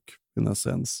book, in a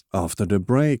sense. After the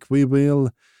break, we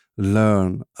will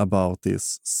learn about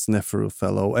this Sneferu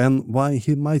fellow and why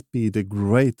he might be the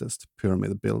greatest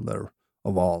pyramid builder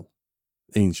of all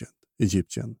ancient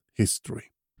Egyptian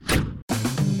history.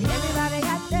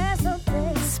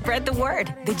 Spread the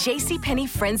word. The JCPenney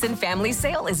Friends and Family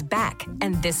Sale is back.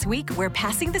 And this week, we're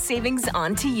passing the savings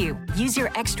on to you. Use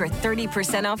your extra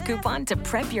 30% off coupon to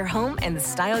prep your home and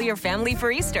style your family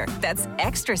for Easter. That's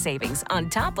extra savings on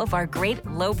top of our great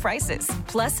low prices.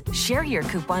 Plus, share your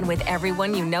coupon with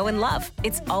everyone you know and love.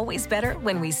 It's always better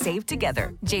when we save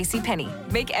together.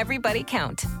 JCPenney. Make everybody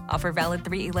count. Offer valid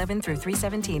 3/11 through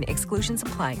 3/17. Exclusions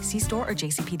apply. See store or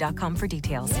jcp.com for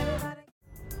details.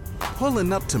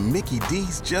 Pulling up to Mickey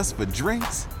D's just for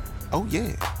drinks? Oh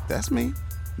yeah, that's me.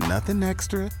 Nothing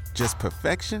extra, just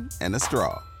perfection and a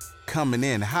straw. Coming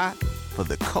in hot for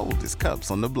the coldest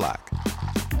cups on the block.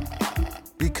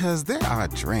 Because there are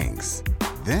drinks.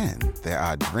 Then there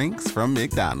are drinks from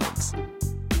McDonald's.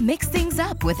 Mix things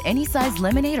up with any size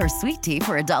lemonade or sweet tea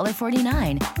for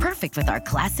 $1.49. Perfect with our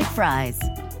classic fries.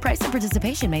 Price and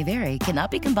participation may vary.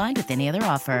 Cannot be combined with any other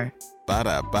offer.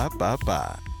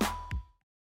 Ba-da-ba-ba-ba.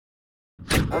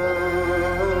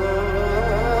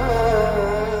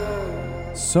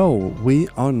 So we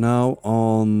are now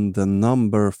on the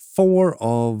number 4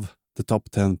 of the top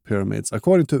 10 pyramids,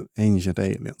 according to Ancient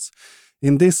Aliens.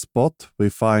 In this spot, we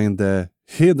find the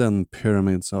hidden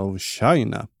pyramids of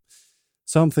China,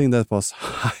 something that was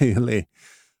highly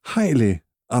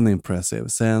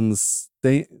unimpressive, since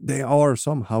they are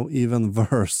somehow even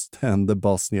worse than the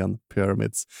Bosnian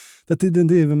pyramids that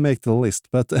didn't even make the list.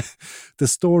 But the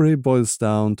story boils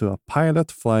down to a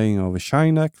pilot flying over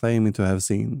China claiming to have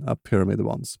seen a pyramid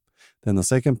once. Then a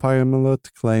second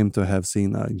pilot claimed to have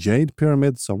seen a jade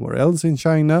pyramid somewhere else in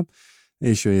China. The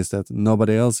issue is that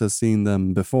nobody else has seen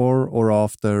them before or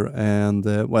after, and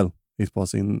it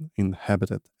was in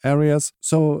inhabited areas.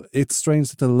 So it's strange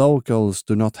that the locals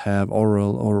do not have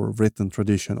oral or written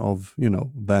tradition of,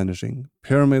 vanishing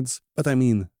pyramids. But I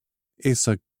mean, it's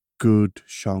a good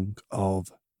chunk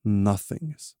of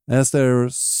nothings, as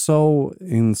there's so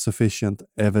insufficient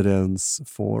evidence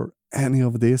for any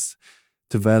of this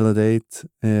to validate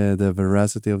the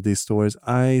veracity of these stories.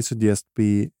 I suggest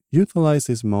we utilize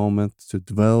this moment to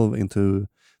delve into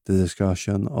the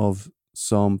discussion of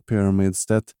some pyramids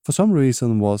that for some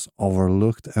reason was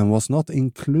overlooked and was not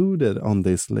included on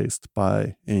this list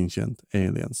by Ancient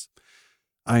Aliens.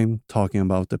 I'm talking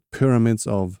about the pyramids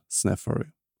of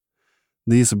Sneferu.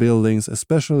 These buildings,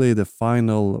 especially the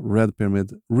final Red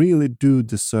Pyramid, really do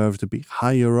deserve to be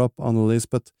higher up on the list,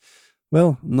 but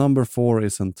number 4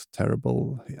 isn't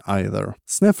terrible either.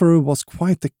 Sneferu was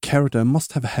quite the character and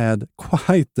must have had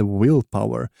quite the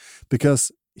willpower,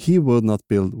 because he would not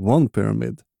build one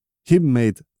pyramid. He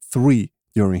made 3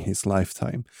 during his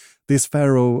lifetime. This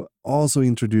pharaoh also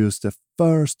introduced the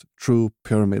first true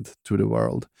pyramid to the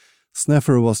world.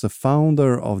 Sneferu was the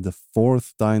founder of the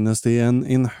 4th dynasty and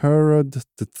inherited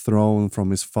the throne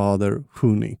from his father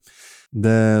Huni.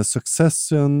 The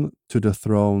succession to the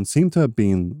throne seemed to have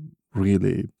been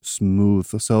really smooth,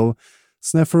 so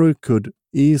Sneferu could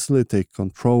easily take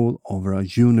control over a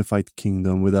unified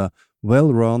kingdom with a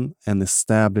well-run and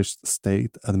established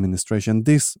state administration.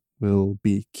 This will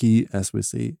be key, as we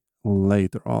see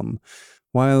later on.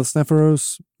 While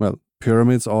Sneferu's,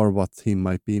 pyramids are what he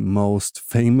might be most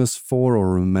famous for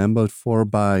or remembered for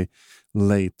by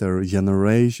later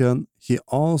generation, he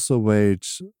also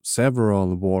waged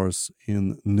several wars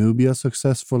in Nubia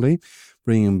successfully,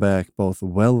 bringing back both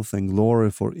wealth and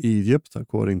glory for Egypt,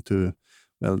 according to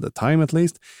the time at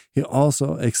least. He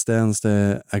also extends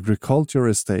the agriculture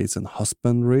estates and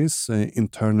husbandries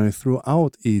internally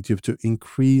throughout Egypt to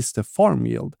increase the farm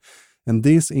yield. And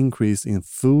this increase in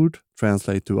food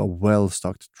translates to a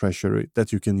well-stocked treasury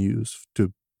that you can use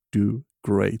to do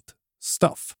great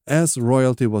stuff. As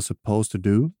royalty was supposed to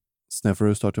do,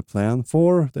 Sneferu started to plan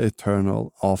for the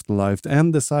eternal afterlife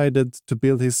and decided to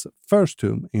build his first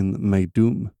tomb in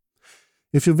Meidum.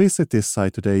 If you visit this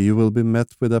site today, you will be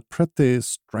met with a pretty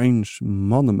strange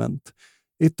monument.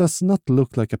 It does not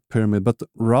look like a pyramid, but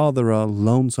rather a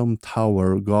lonesome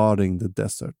tower guarding the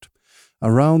desert.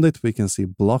 Around it, we can see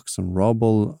blocks and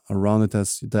rubble around it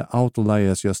as the outer layer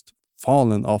has just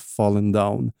fallen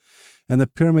down. And the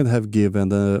pyramid have given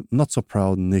the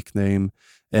not-so-proud nickname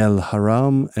El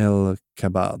Haram El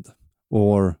Kabad,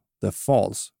 or the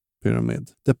False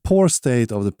Pyramid. The poor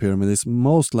state of the pyramid is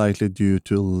most likely due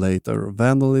to later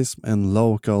vandalism and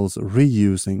locals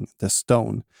reusing the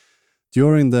stone.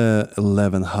 During the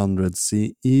 1100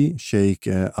 CE, Sheikh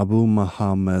Abu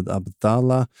Muhammad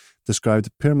Abdallah described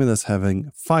the pyramid as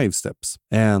having 5 steps,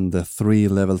 and the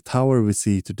 3-level tower we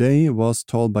see today was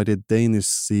told by the Danish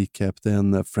sea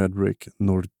captain Frederick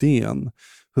Nordén,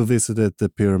 who visited the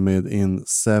pyramid in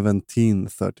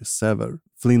 1737.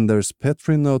 Flinders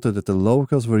Petrie noted that the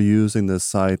locals were using the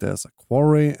site as a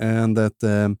quarry and that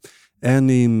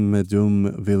any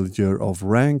Meidum villager of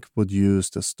rank would use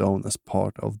the stone as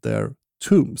part of their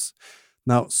tombs.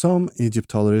 Now, some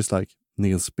Egyptologists like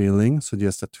Niels Billing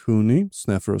suggest that Huni,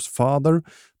 Sneferu's father,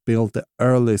 built the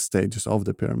early stages of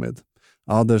the pyramid.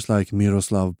 Others like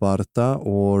Miroslav Barta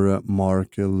or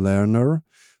Mark Lerner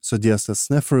suggest that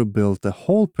Sneferu built the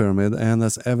whole pyramid, and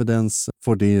as evidence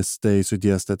for this, they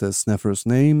suggest that the Sneferu's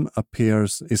name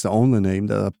is the only name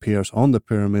that appears on the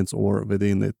pyramids or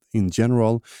within it in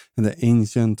general, and the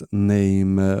ancient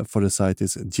name for the site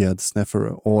is Jed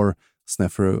Sneferu, or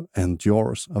Sneferu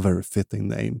endures, a very fitting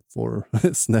name for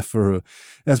Sneferu,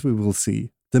 as we will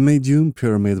see. The Meidum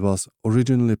pyramid was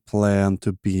originally planned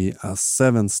to be a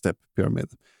 7-step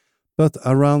pyramid, but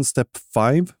around step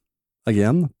 5,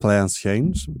 again, plans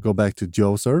change. Go back to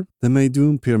Djoser. The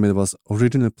Meidum pyramid was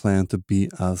originally planned to be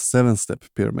a 7-step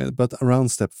pyramid, but around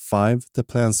step 5, the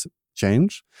plans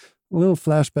change. A little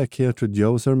flashback here to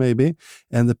Djoser maybe,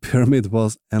 and the pyramid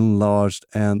was enlarged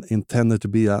and intended to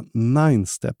be a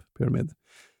 9-step pyramid.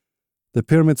 The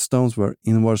pyramid stones were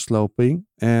inward sloping,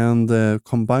 and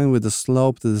combined with the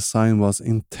slope, the design was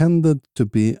intended to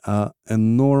be an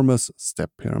enormous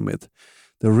step pyramid.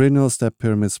 The original step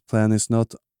pyramid's plan is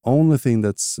not only thing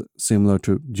that's similar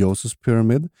to Djoser's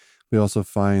pyramid. We also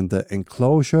find the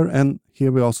enclosure, and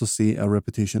here we also see a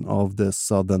repetition of the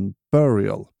southern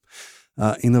burial.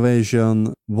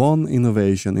 One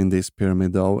innovation in this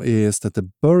pyramid, though, is that the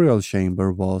burial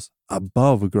chamber was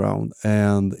above ground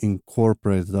and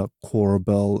incorporated a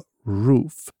corbelled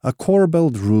roof. A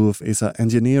corbelled roof is an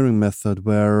engineering method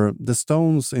where the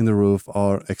stones in the roof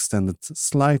are extended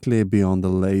slightly beyond the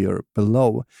layer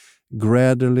below,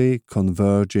 gradually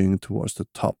converging towards the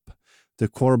top. The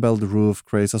corbelled roof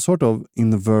creates a sort of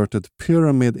inverted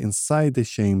pyramid inside the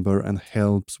chamber and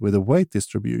helps with the weight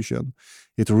distribution.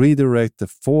 It redirects the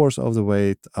force of the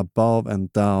weight above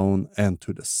and down and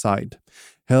to the side,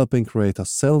 helping create a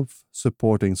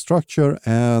self-supporting structure,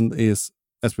 and is,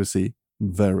 as we see,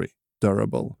 very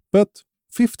durable. But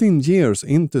 15 years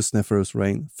into Sneferu's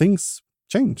reign, things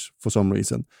change for some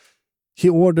reason. He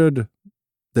ordered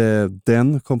the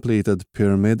then completed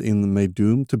pyramid in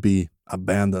Meidum to be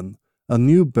abandoned. A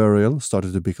new burial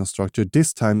started to be constructed,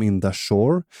 this time in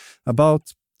Dashur,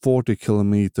 about 40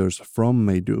 kilometers from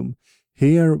Meidum.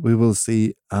 Here we will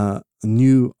see a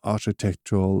new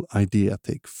architectural idea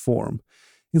take form.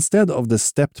 Instead of the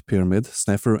stepped pyramid,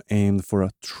 Sneferu aimed for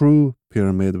a true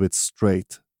pyramid with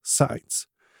straight sides.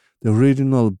 The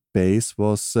original base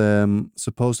was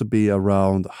supposed to be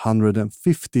around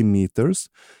 150 meters,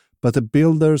 but the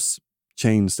builders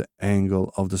changed the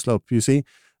angle of the slope. You see,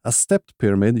 a stepped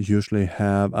pyramid usually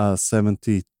have a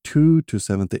 72 to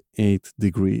 78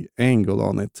 degree angle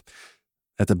on it.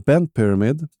 At a bent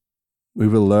pyramid, we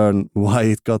will learn why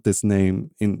it got this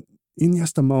name in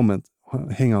just a moment.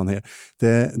 Hang on here.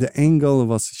 The angle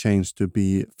was changed to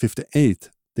be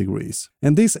 58 degrees.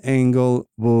 And this angle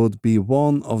would be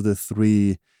one of the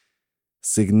 3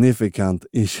 significant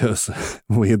issues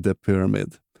with the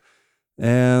pyramid.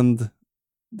 And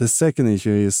the second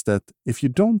issue is that if you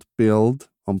don't build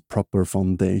on proper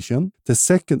foundation, the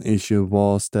second issue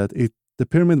was that the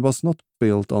pyramid was not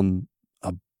built on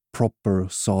a proper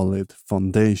solid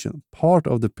foundation. Part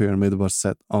of the pyramid was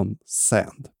set on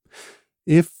sand.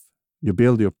 If you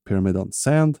build your pyramid on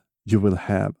sand, you will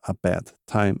have a bad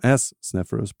time, as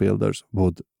Sneferu's builders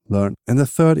would learn. And the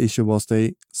third issue was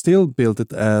they still built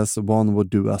it as one would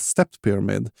do a stepped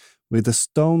pyramid, with the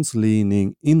stones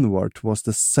leaning inward towards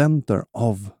the center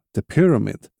of the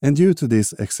pyramid. And due to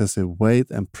this excessive weight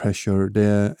and pressure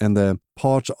and the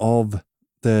parts of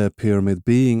the pyramid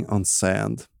being on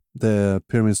sand, the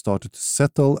pyramid started to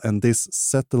settle, and this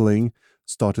settling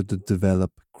started to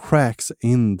develop cracks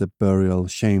in the burial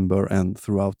chamber and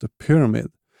throughout the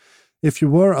pyramid. If you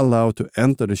were allowed to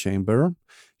enter the chamber,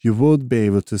 you would be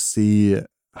able to see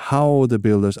how the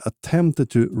builders attempted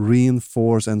to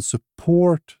reinforce and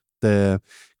support the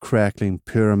crackling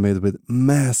pyramid with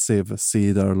massive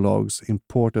cedar logs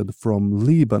imported from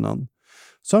Lebanon.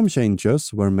 Some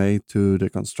changes were made to the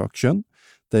construction.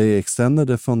 They extended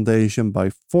the foundation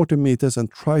by 40 meters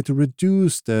and tried to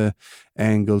reduce the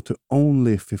angle to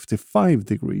only 55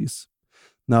 degrees.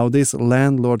 Now, this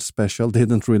landlord special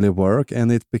didn't really work,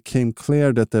 and it became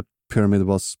clear that the pyramid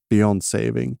was beyond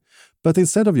saving. But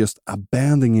instead of just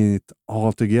abandoning it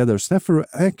altogether, Sneferu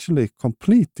actually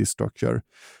complete the structure.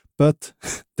 But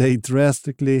they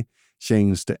drastically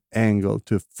changed the angle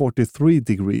to 43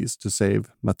 degrees to save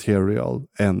material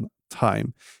and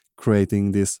time,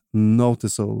 creating this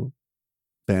noticeable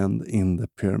bend in the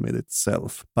pyramid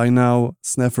itself. By now,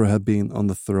 Sneferu had been on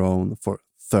the throne for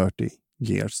 30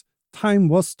 years. Time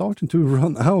was starting to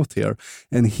run out here,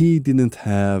 and he didn't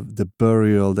have the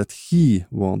burial that he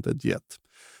wanted yet.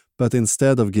 But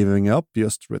instead of giving up,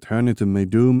 just returning to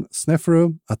Meidum,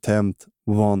 Sneferu attempted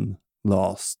one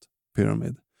last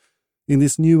pyramid. In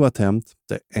this new attempt,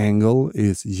 the angle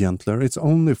is gentler. It's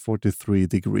only 43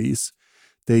 degrees.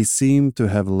 They seem to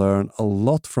have learned a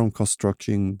lot from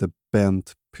constructing the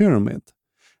bent pyramid.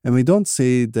 And we don't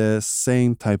see the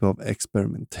same type of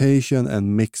experimentation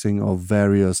and mixing of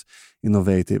various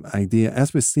innovative ideas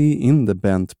as we see in the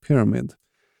bent pyramid.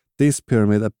 This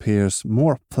pyramid appears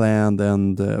more planned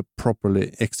and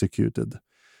properly executed.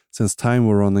 Since time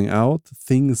was running out,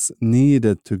 things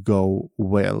needed to go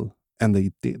well, and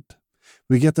they did.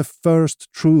 We get the first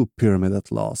true pyramid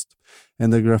at last,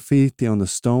 and the graffiti on the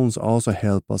stones also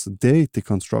help us date the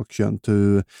construction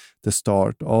to the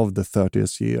start of the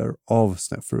 30th year of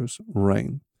Sneferu's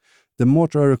reign. The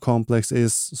mortuary complex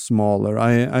is smaller.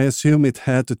 I assume it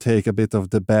had to take a bit of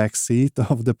the back seat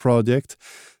of the project.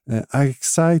 An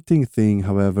exciting thing,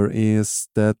 however, is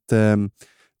that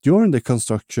during the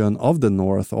construction of the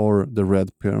North, or the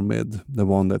Red Pyramid, the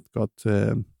one that got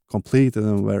completed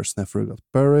and where Sneferu got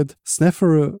buried,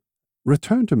 Sneferu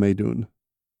returned to Meidum,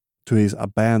 to his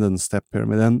abandoned step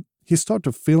pyramid, and he started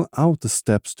to fill out the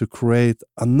steps to create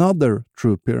another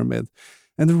true pyramid.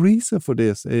 And the reason for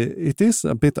this, it is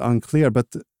a bit unclear,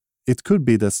 but it could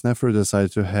be that Sneferu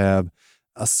decided to have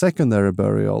a secondary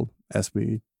burial, as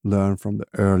we learn from the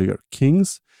earlier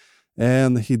kings,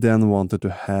 and he then wanted to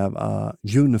have a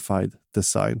unified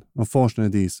design.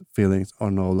 Unfortunately, these feelings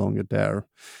are no longer there,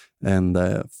 and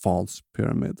the false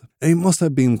pyramid. It must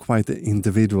have been quite the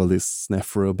individualist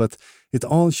Sneferu, but it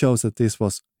all shows that this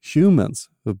was humans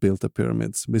who built the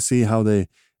pyramids. We see how they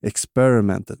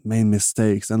experimented, made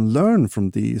mistakes, and learned from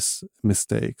these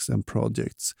mistakes and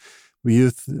projects.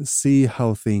 We see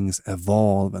how things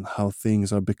evolve and how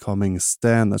things are becoming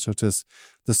standard, such as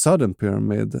the southern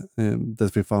pyramid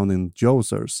that we found in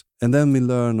Djoser's. And then we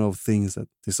learn of things that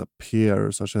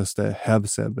disappear, such as the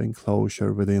Hebseb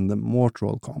enclosure within the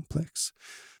mortual complex.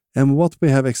 And what we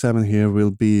have examined here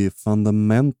will be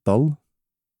fundamental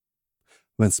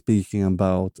when speaking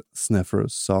about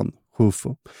Sneferu's son,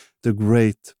 Khufu, the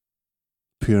great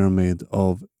pyramid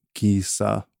of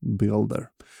Giza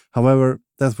builder. However,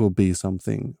 that will be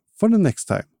something for the next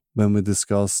time when we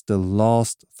discuss the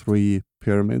last 3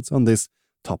 pyramids on this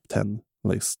top 10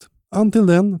 list. Until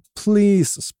then,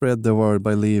 please spread the word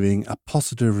by leaving a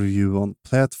positive review on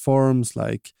platforms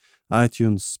like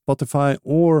iTunes, Spotify,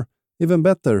 or even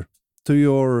better, to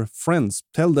your friends.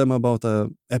 Tell them about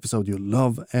an episode you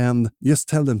love and just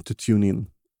tell them to tune in.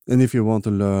 And if you want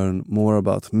to learn more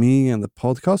about me and the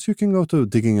podcast, you can go to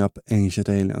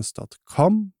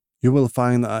diggingupancientaliens.com. You will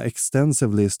find an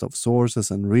extensive list of sources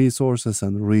and resources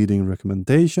and reading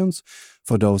recommendations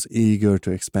for those eager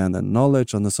to expand their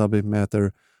knowledge on the subject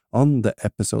matter on the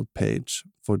episode page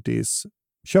for this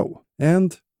show.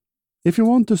 And if you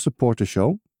want to support the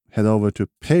show, head over to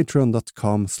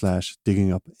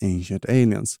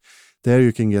patreon.com/diggingupancientaliens. There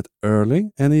you can get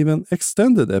early and even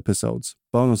extended episodes,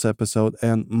 bonus episode,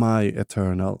 and my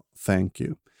eternal thank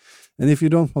you. And if you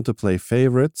don't want to play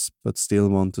favorites, but still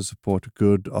want to support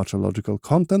good archaeological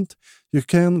content, you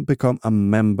can become a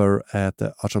member at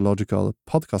the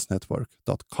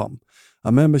archaeologicalpodcastnetwork.com,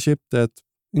 a membership that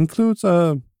includes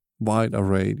a wide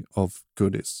array of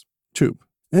goodies too.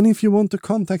 And if you want to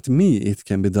contact me, it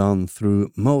can be done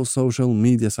through most social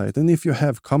media sites. And if you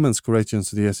have comments, corrections,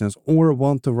 suggestions, or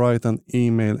want to write an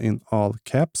email in all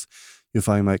caps, you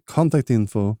find my contact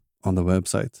info on the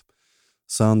website.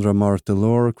 Sandra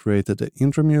Martelor created the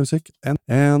intro music,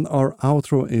 and our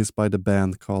outro is by the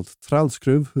band called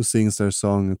Trallskruv, who sings their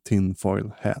song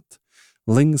Tinfoil Hat.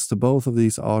 Links to both of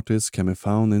these artists can be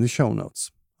found in the show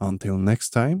notes. Until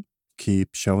next time, keep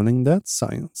shoveling that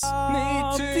science.